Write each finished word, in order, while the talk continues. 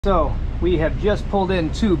So we have just pulled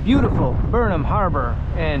into beautiful Burnham Harbor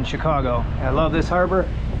in Chicago. I love this harbor.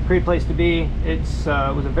 Great place to be. It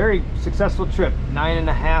was a very successful trip.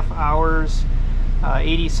 9.5 hours,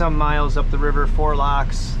 80 some miles up the river, 4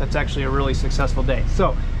 locks. That's actually a really successful day.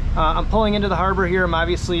 So I'm pulling into the harbor here. I'm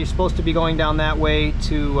obviously supposed to be going down that way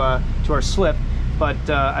to our slip, but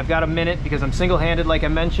I've got a minute because I'm single-handed, like I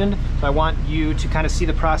mentioned. So I want you to kind of see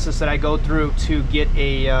the process that I go through to get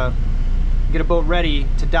a boat ready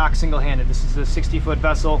to dock single-handed. This is a 60-foot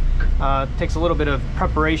vessel. Takes a little bit of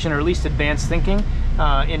preparation, or at least advanced thinking,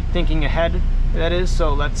 in thinking ahead, that is.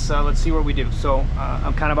 So let's see what we do. So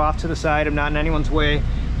I'm kind of off to the side. I'm not in anyone's way.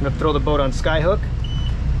 I'm gonna throw the boat on skyhook.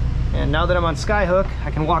 And now that I'm on skyhook,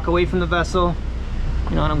 I can walk away from the vessel.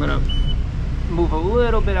 You know, and I'm gonna move a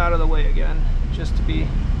little bit out of the way again, just to be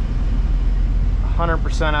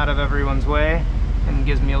 100% out of everyone's way, and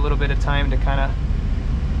gives me a little bit of time to kind of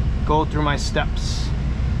go through my steps.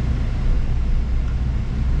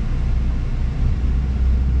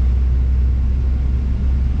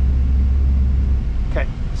 Okay,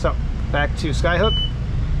 so back to skyhook.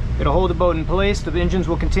 It'll hold the boat in place. The engines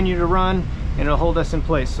will continue to run and it'll hold us in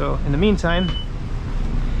place. So in the meantime,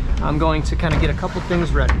 I'm going to kind of get a couple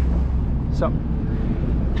things ready. So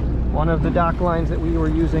one of the dock lines that we were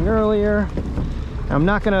using earlier, I'm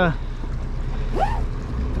gonna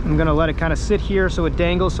let it kind of sit here so it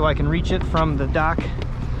dangles so I can reach it from the dock.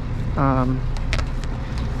 And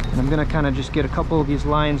I'm gonna kind of just get a couple of these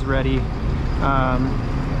lines ready.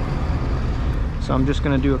 So I'm just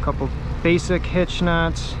gonna do a couple basic hitch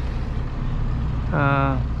knots.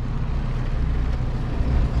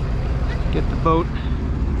 Get the boat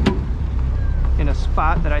in a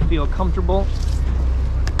spot that I feel comfortable.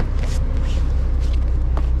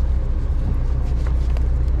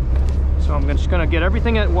 So I'm just gonna get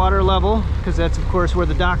everything at water level, because that's of course where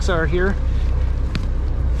the docks are here.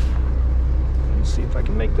 Let's see if I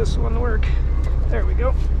can make this one work. There we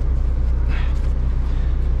go.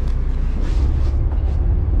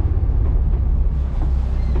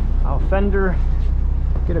 I'll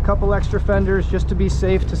get a couple extra fenders just to be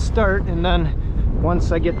safe to start, and then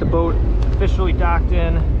once I get the boat officially docked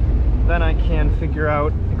in, then I can figure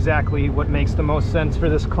out exactly what makes the most sense for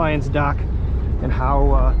this client's dock and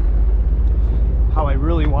how I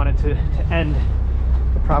really wanted to end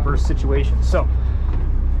the proper situation. So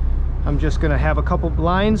I'm just gonna have a couple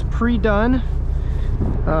blinds pre-done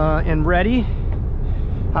and ready.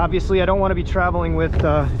 Obviously I don't want to be traveling with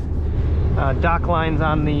dock lines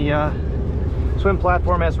on the swim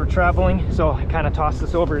platform as we're traveling, so I kind of toss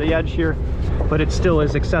this over the edge here, but it still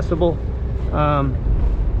is accessible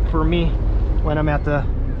for me when I'm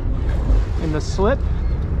in the slip.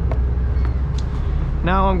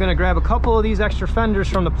 Now I'm gonna grab a couple of these extra fenders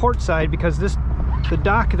from the port side, because the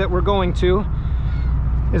dock that we're going to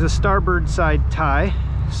is a starboard side tie,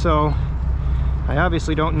 so I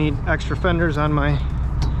obviously don't need extra fenders on my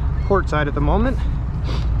port side at the moment.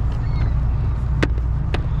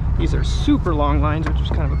 These are super long lines, which is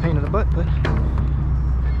kind of a pain in the butt, but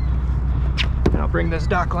and I'll bring this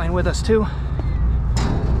dock line with us too.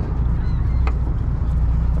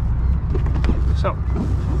 So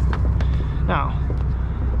now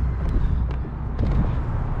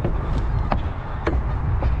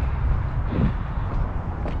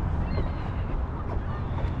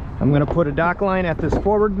I'm going to put a dock line at this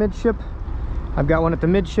forward midship. I've got one at the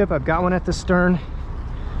midship, I've got one at the stern.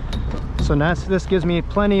 So this gives me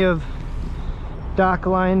plenty of dock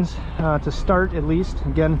lines to start, at least.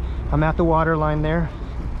 Again, I'm at the water line there.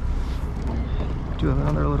 Do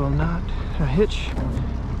another little knot, a hitch.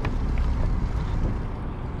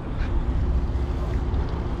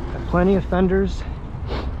 Got plenty of fenders.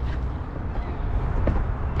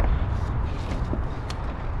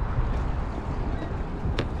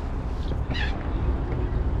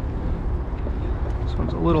 This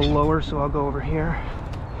one's a little lower, so I'll go over here.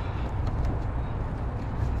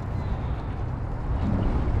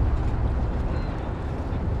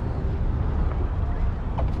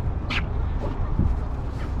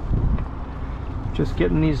 Just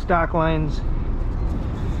getting these dock lines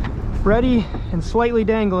ready and slightly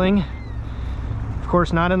dangling. Of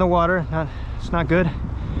course, not in the water, it's not good.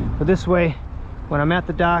 But this way, when I'm at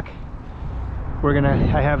the dock,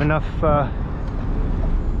 I have enough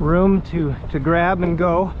room to grab and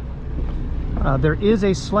go. There is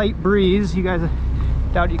a slight breeze. You guys,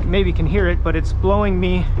 doubt you maybe can hear it, but it's blowing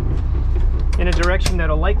me in a direction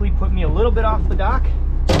that'll likely put me a little bit off the dock.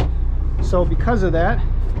 So because of that,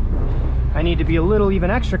 I need to be a little even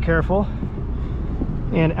extra careful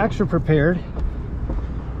and extra prepared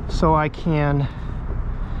so I can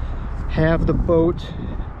have the boat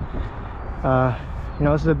You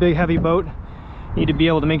know, this is a big heavy boat. Need to be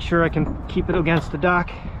able to make sure I can keep it against the dock.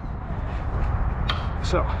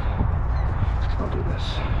 So I'll do this.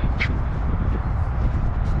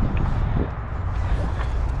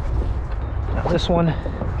 Now this one,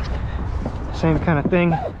 same kind of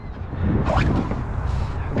thing. I've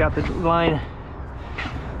got the line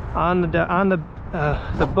on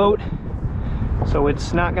the boat, so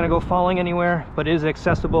it's not going to go falling anywhere, but is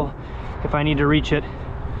accessible if I need to reach it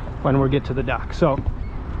when we get to the dock. So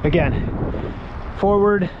again,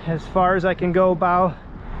 forward as far as I can go, bow,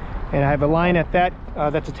 and I have a line at that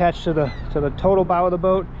that's attached to the total bow of the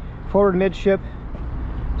boat. Forward midship,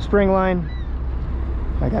 spring line.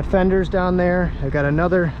 I got fenders down there. I've got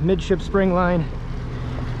another midship spring line,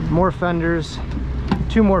 more fenders,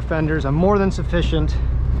 2 more fenders. I'm more than sufficient.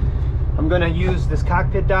 I'm going to use this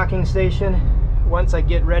cockpit docking station once I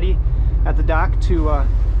get ready at the dock to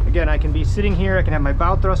again, I can be sitting here, I can have my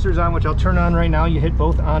bow thrusters on, which I'll turn on right now. You hit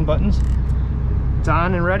both on buttons. It's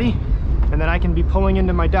on and ready, and then I can be pulling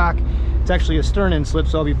into my dock. It's actually a stern end slip,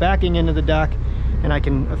 so I'll be backing into the dock and I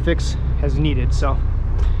can affix as needed. So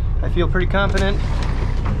I feel pretty confident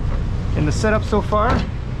in the setup so far.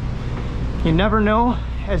 You never know,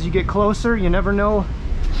 as you get closer, you never know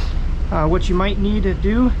what you might need to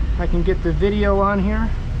do. I can get the video on here.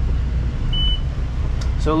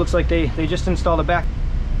 So it looks like they just installed a back.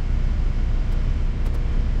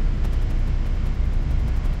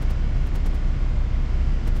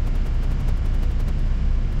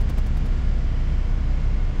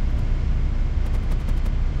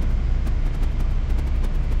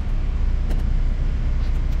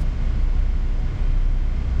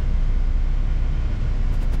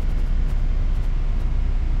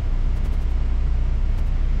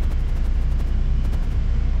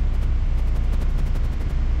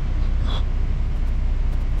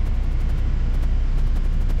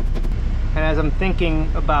 And as I'm thinking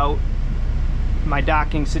about my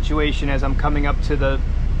docking situation as I'm coming up to the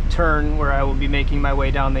turn where I will be making my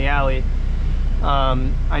way down the alley,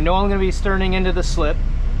 I know I'm going to be sterning into the slip,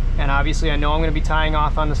 and obviously I know I'm going to be tying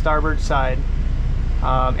off on the starboard side.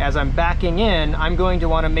 As I'm backing in, I'm going to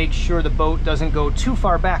want to make sure the boat doesn't go too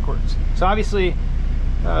far backwards. So obviously,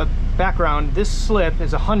 background, this slip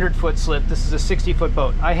is a 100-foot slip. This is a 60-foot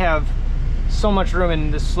boat. I have so much room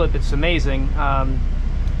in this slip, it's amazing.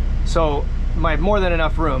 So I have more than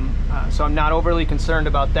enough room, so I'm not overly concerned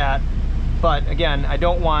about that. But again, I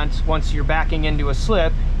don't want, once you're backing into a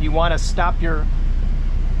slip, you want to stop your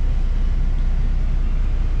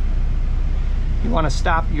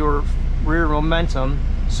rear momentum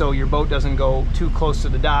so your boat doesn't go too close to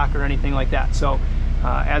the dock or anything like that. So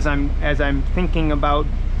as I'm thinking about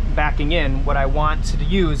backing in, what I want to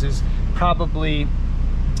use is probably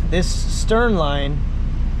this stern line.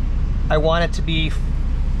 I want it to be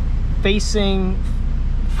facing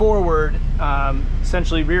forward,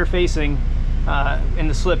 essentially rear facing in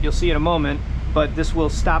the slip. You'll see in a moment, but this will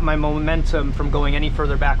stop my momentum from going any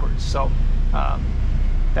further backwards. So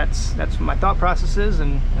that's what my thought process is,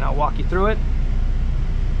 and I'll walk you through it.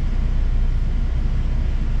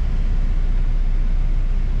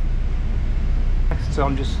 So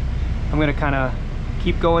I'm going to kind of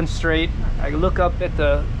keep going straight. I look up at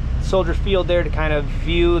the soldier field there to kind of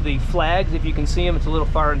view the flags. If you can see them, it's a little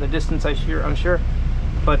far in the distance, I'm sure,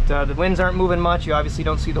 but the winds aren't moving much. You obviously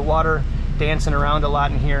don't see the water dancing around a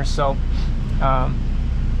lot in here, so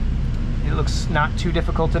it looks not too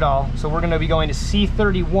difficult at all. So we're going to be going to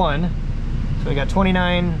C31. So we got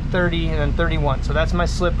 29, 30, and then 31. So that's my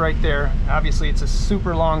slip right there. Obviously it's a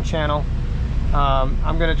super long channel.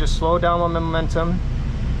 I'm going to just slow down my momentum,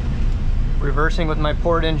 reversing with my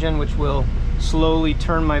port engine, which will slowly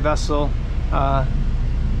turn my vessel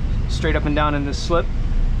straight up and down in this slip.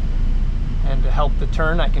 And to help the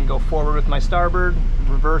turn, I can go forward with my starboard,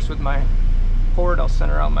 reverse with my port. I'll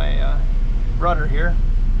center out my rudder here.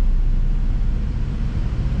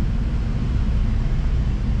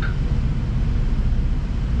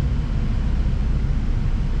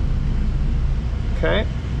 Okay.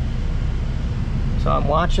 So I'm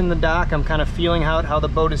watching the dock. I'm kind of feeling out how the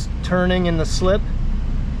boat is turning in the slip.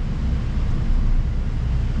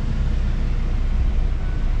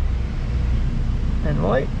 And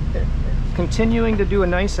light, continuing to do a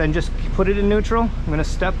nice, and just put it in neutral. I'm going to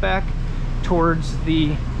step back towards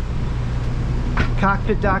the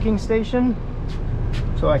cockpit docking station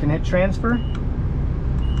so I can hit transfer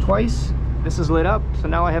twice. This is lit up, so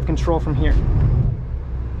now I have control from here.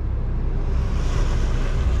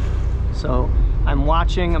 So I'm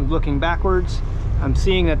watching, I'm looking backwards, I'm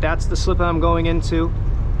seeing that that's the slip I'm going into.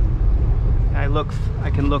 I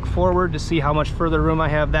can look forward to see how much further room I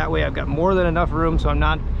have. That way I've got more than enough room, so I'm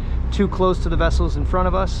not too close to the vessels in front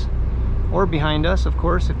of us or behind us, of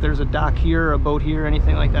course, if there's a dock here or a boat here or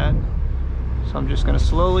anything like that. So I'm just going to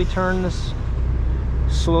slowly turn this,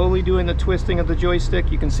 slowly doing the twisting of the joystick.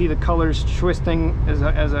 You can see the colors twisting as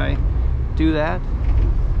I do that.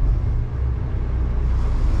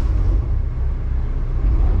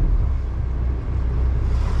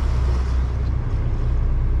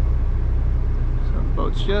 So the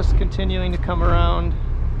boat's just continuing to come around.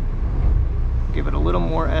 Give it a little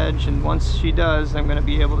more edge, and once she does, I'm going to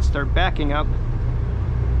be able to start backing up,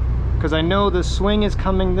 because I know the swing is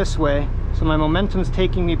coming this way, so my momentum's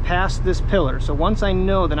taking me past this pillar. So once I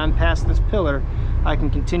know that I'm past this pillar, I can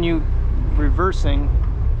continue reversing.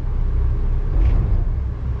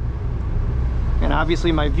 And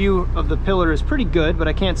obviously my view of the pillar is pretty good, but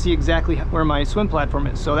I can't see exactly where my swim platform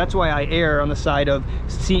is. So that's why I err on the side of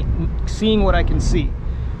seeing what I can see,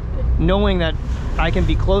 knowing that I can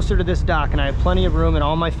be closer to this dock and I have plenty of room and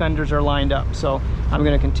all my fenders are lined up. So I'm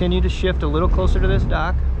going to continue to shift a little closer to this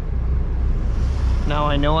dock. Now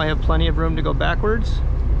I know I have plenty of room to go backwards.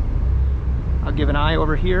 I'll give an eye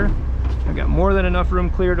over here. I've got more than enough room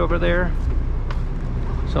cleared over there.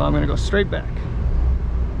 So I'm going to go straight back.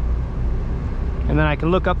 And then I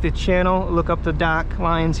can look up the channel, look up the dock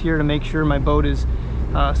lines here to make sure my boat is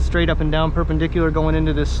straight up and down perpendicular going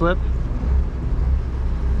into this slip.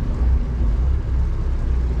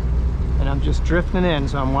 And I'm just drifting in,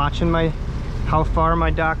 so I'm watching how far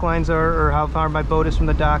my dock lines are, or how far my boat is from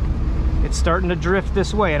the dock. It's starting to drift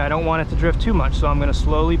this way and I don't want it to drift too much, so I'm going to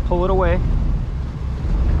slowly pull it away.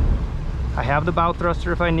 I have the bow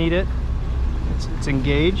thruster if I need it. It's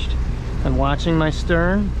engaged. I'm watching my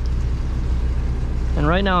stern, and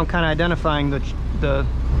right now I'm kind of identifying the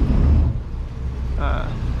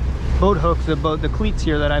boat hooks, the cleats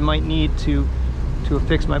here that I might need to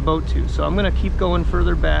affix my boat to. So I'm going to keep going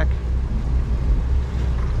further back.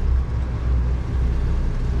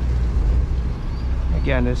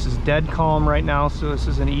 Again, this is dead calm right now, so this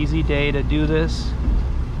is an easy day to do this.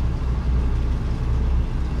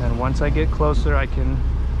 And once I get closer, I can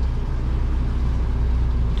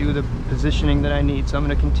do the positioning that I need. So I'm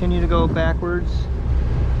going to continue to go backwards.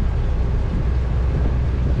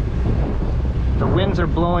 The winds are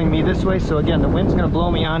blowing me this way, so again, the wind's going to blow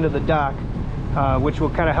me onto the dock, which will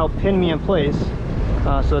kind of help pin me in place.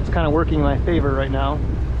 So it's kind of working in my favor right now.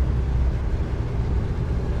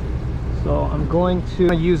 So I'm going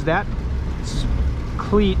to use that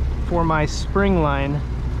cleat for my spring line,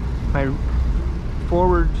 my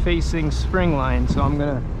forward facing spring line. So I'm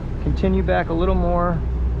going to continue back a little more.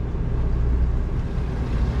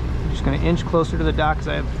 I'm just going to inch closer to the dock because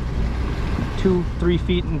I have 2-3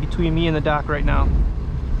 feet in between me and the dock right now.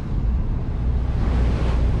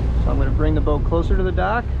 So I'm going to bring the boat closer to the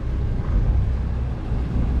dock.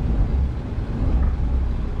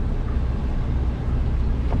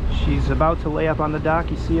 She's about to lay up on the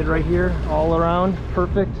dock. You see it right here, all around,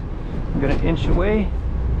 perfect. I'm going to inch away,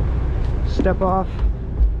 step off.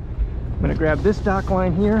 I'm going to grab this dock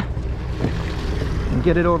line here and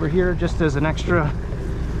get it over here just as an extra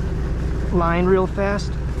line real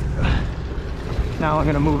fast. Now I'm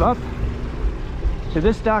going to move up to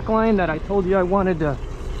this dock line that I told you I wanted to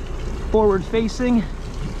forward facing.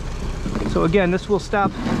 So again, this will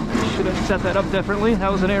stop. Should have set that up differently.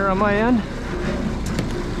 That was an error on my end.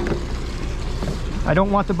 I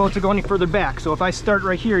don't want the boat to go any further back. So if I start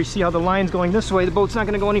right here, you see how the line's going this way, the boat's not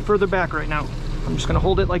going to go any further back right now. I'm just going to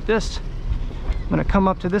hold it like this. I'm going to come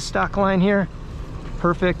up to this dock line here.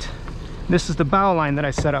 Perfect. This is the bow line that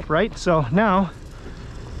I set up, right? So now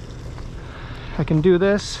I can do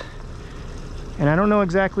this. And I don't know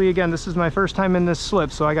exactly, again, this is my first time in this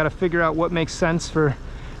slip, so I got to figure out what makes sense for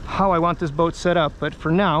how I want this boat set up. But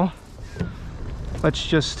for now, let's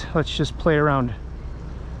just play around.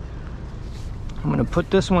 I'm going to put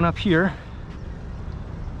this one up here.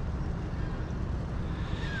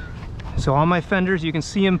 So all my fenders, you can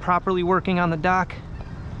see them properly working on the dock.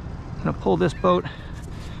 I'm going to pull this boat.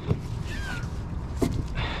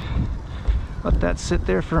 Let that sit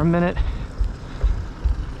there for a minute.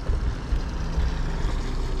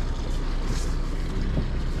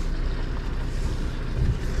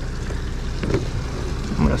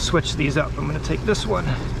 I'm going to switch these up. I'm going to take this one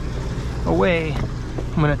away.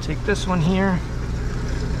 I'm going to take this one here.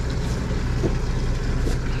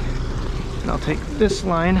 And I'll take this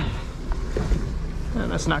line.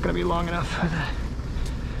 And that's not going to be long enough.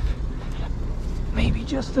 Maybe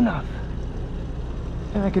just enough.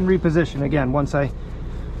 And I can reposition again once I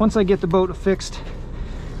get the boat fixed.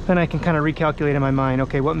 Then I can kind of recalculate in my mind,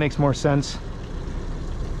 okay, what makes more sense?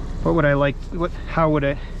 What would I like? How would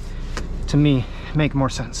it, to me, make more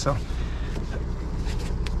sense? So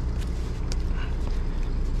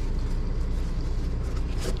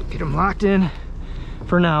Get them locked in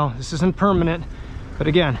for now. This isn't permanent, but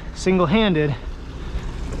again, single-handed,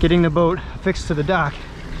 getting the boat fixed to the dock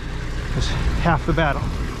is half the battle.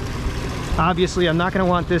 Obviously, I'm not going to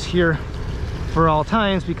want this here for all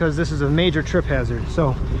times because this is a major trip hazard.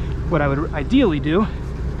 So what I would ideally do,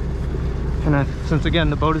 and since again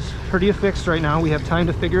the boat is pretty affixed right now, we have time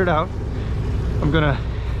to figure it out, I'm going to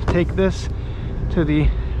take this to the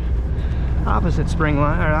opposite spring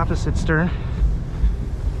line, or opposite stern.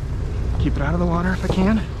 Keep it out of the water if I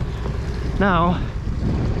can. Now,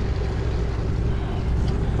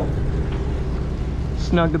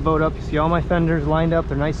 snug the boat up. You see all my fenders lined up,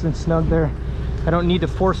 they're nice and snug there. I don't need to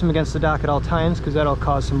force them against the dock at all times because that'll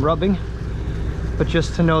cause some rubbing, but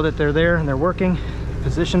just to know that they're there and they're working,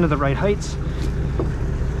 positioned to the right heights.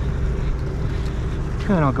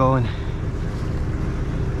 And I'll go and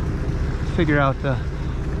figure out the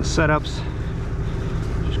setups.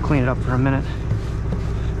 Just clean it up for a minute.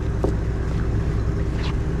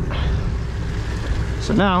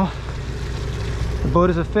 So now the boat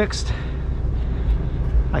is affixed.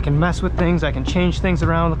 I can mess with things, I can change things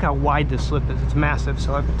around. Look how wide this slip is, it's massive,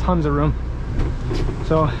 so I've got tons of room.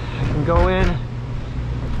 So I can go in,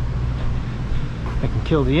 I can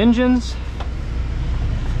kill the engines.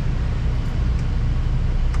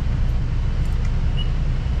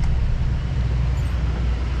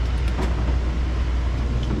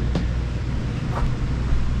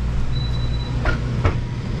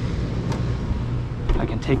 I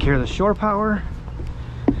can take care of the shore power.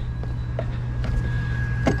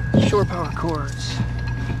 Shore power cords.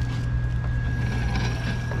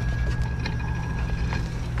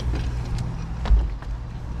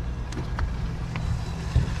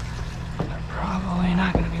 They're probably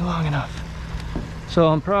not going to be long enough. So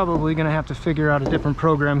I'm probably going to have to figure out a different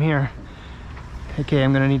program here. Okay,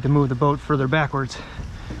 I'm going to need to move the boat further backwards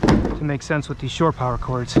to make sense with these shore power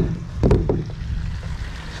cords.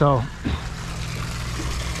 So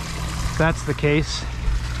if that's the case,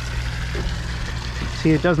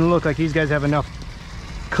 see, it doesn't look like these guys have enough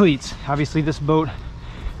cleats. Obviously this boat,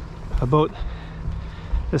 a boat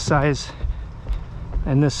this size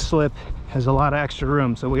and this slip, has a lot of extra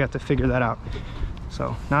room, so we have to figure that out.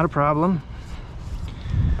 So not a problem,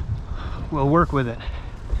 we'll work with it.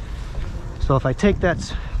 So if I take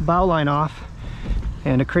that bow line off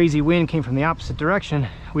and a crazy wind came from the opposite direction,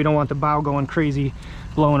 we don't want the bow going crazy,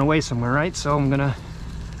 blowing away somewhere, right? So I'm gonna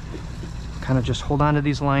kind of just hold on to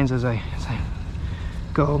these lines as I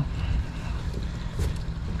go,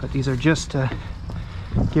 but these are just to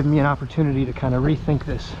give me an opportunity to kind of rethink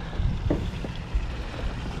this.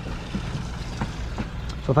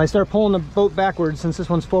 So if I start pulling the boat backwards, since this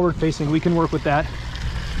one's forward facing, we can work with that.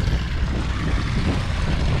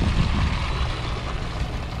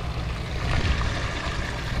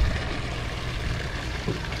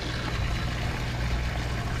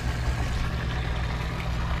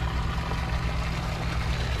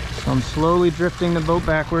 So I'm slowly drifting the boat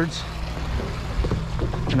backwards.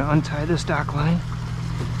 I'm gonna untie this dock line.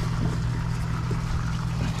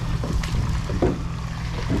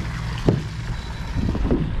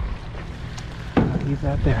 I'll leave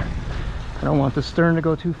that there. I don't want the stern to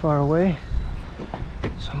go too far away,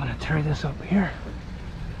 so I'm gonna carry this up here.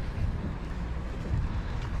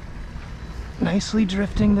 Nicely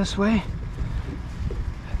drifting this way.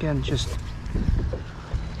 Again, just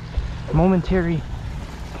momentary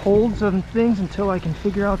holds of things until I can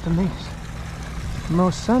figure out the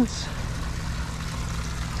most sense.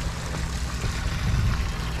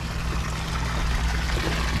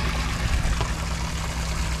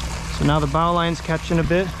 So now the bow line's catching a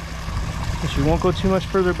bit, but you won't go too much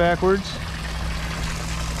further backwards.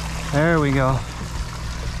 There we go.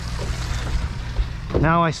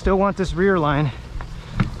 Now I still want this rear line,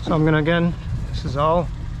 so I'm gonna, again, this is all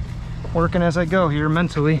working as I go here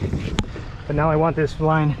mentally. But now I want this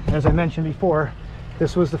line, as I mentioned before,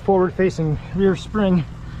 this was the forward facing rear spring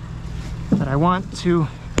that I want to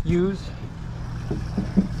use.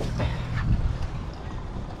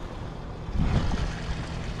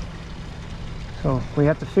 So we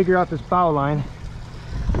have to figure out this bow line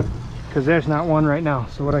because there's not one right now.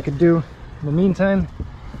 So what I could do in the meantime,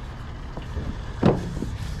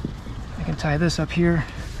 I can tie this up here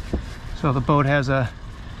so the boat has a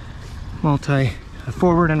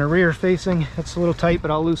forward and a rear facing. It's a little tight, but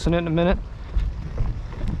I'll loosen it in a minute.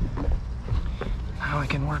 Now I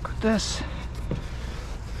can work with this,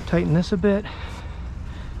 tighten this a bit.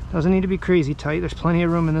 Doesn't need to be crazy tight, there's plenty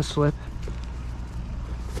of room in this slip.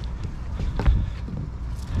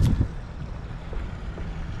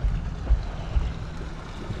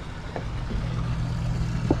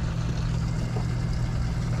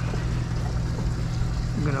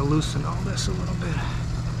 I'm going to loosen all this a little bit.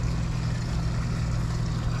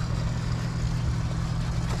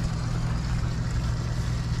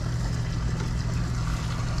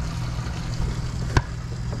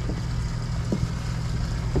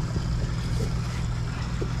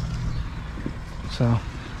 So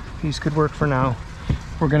these could work for now.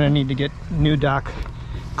 We're going to need to get new dock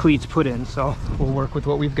cleats put in, so we'll work with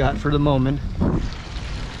what we've got for the moment.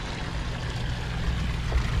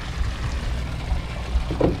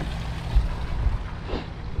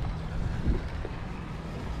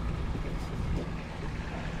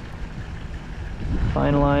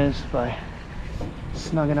 Finalized by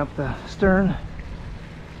snugging up the stern.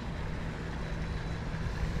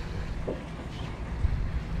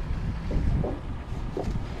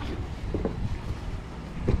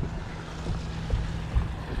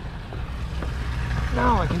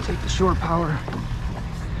 Now I can take the shore power.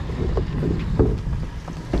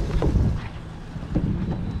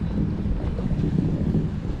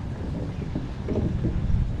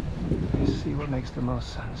 Let's see what makes the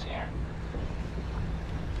most sense here.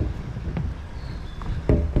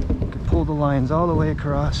 Pull the lines all the way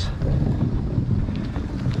across.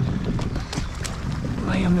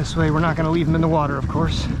 Lay them this way. We're not going to leave them in the water, of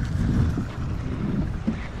course.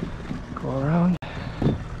 Go around.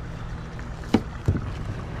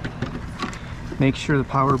 Make sure the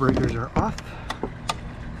power breakers are off.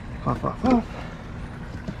 Off, off, off.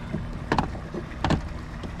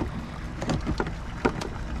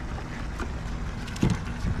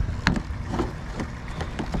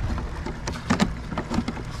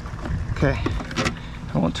 Okay,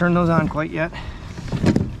 I won't turn those on quite yet.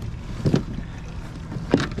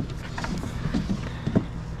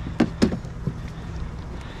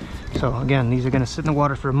 So again, these are going to sit in the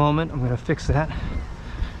water for a moment. I'm going to fix that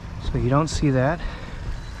so you don't see that.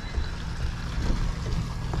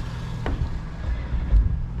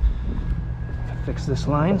 Fix this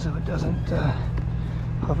line so it doesn't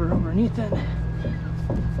hover underneath it.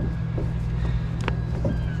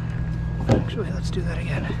 Actually, let's do that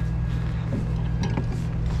again.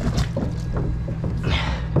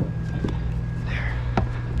 There.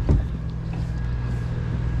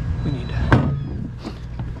 We need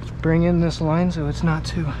to bring in this line so it's not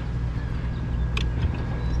too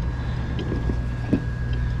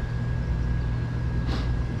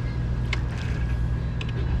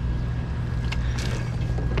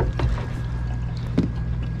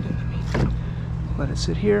let it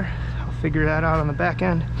sit here. I'll figure that out on the back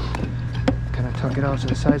end. Kind of tuck it out to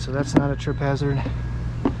the side so that's not a trip hazard.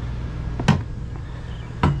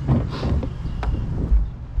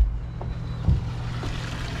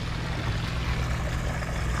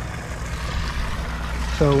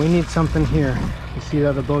 So we need something here. You see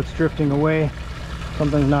how the boat's drifting away.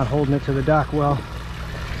 Something's not holding it to the dock well.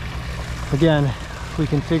 Again, we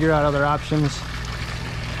can figure out other options.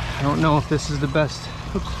 I don't know if this is the best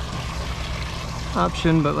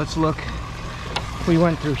option, but let's look. We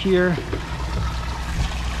went through here.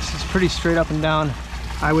 This is pretty straight up and down.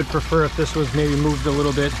 I would prefer if this was maybe moved a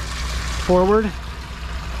little bit forward,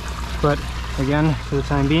 but again, for the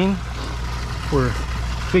time being, we're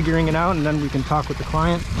figuring it out, and then we can talk with the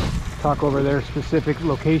client, talk over their specific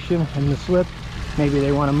location and the slip. Maybe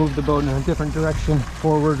they want to move the boat in a different direction,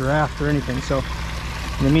 forward or aft or anything. So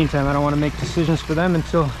in the meantime, I don't want to make decisions for them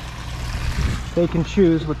until they can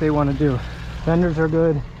choose what they want to do. Fenders are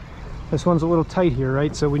good. This one's a little tight here,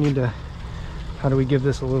 right? So we need to, how do we give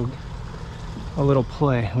this a little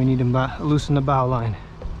play? We need to loosen the bow line.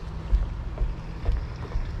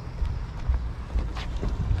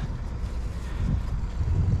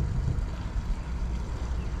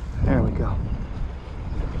 There we go.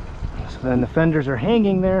 So then the fenders are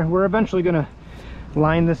hanging there. We're eventually going to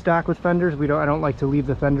line this dock with fenders. I don't like to leave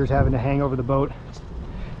the fenders having to hang over the boat.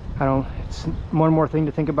 It's one more thing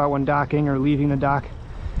to think about when docking or leaving the dock.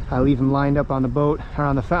 I leave them lined up on the boat, or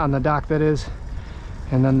on the dock that is,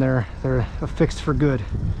 and then they're affixed for good.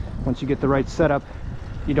 Once you get the right setup,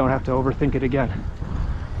 you don't have to overthink it again.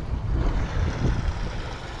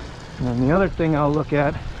 And then the other thing I'll look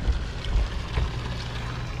at,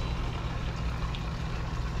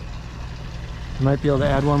 I might be able to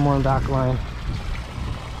add one more dock line.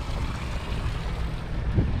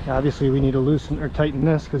 Obviously we need to loosen or tighten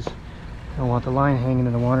this because I don't want the line hanging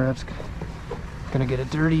in the water. That's gonna get it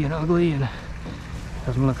dirty and ugly and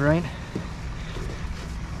doesn't look right.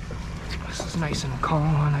 This is nice and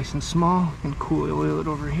calm, nice and small. And cool oil it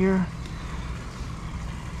over here.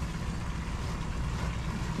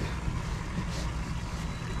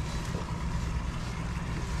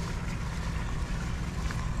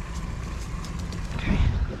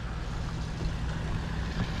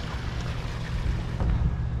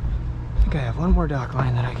 think I have one more dock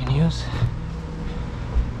line that I can use.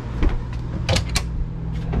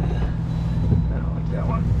 I don't like that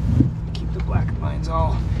one. Keep the black lines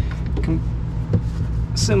all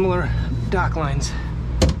similar dock lines.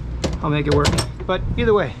 I'll make it work. But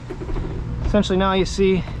either way, essentially now you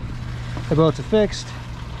see the boats are fixed.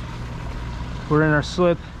 We're in our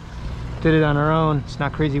slip. Did it on our own. It's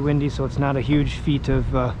not crazy windy, so it's not a huge feat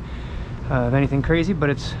of anything crazy, but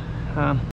it's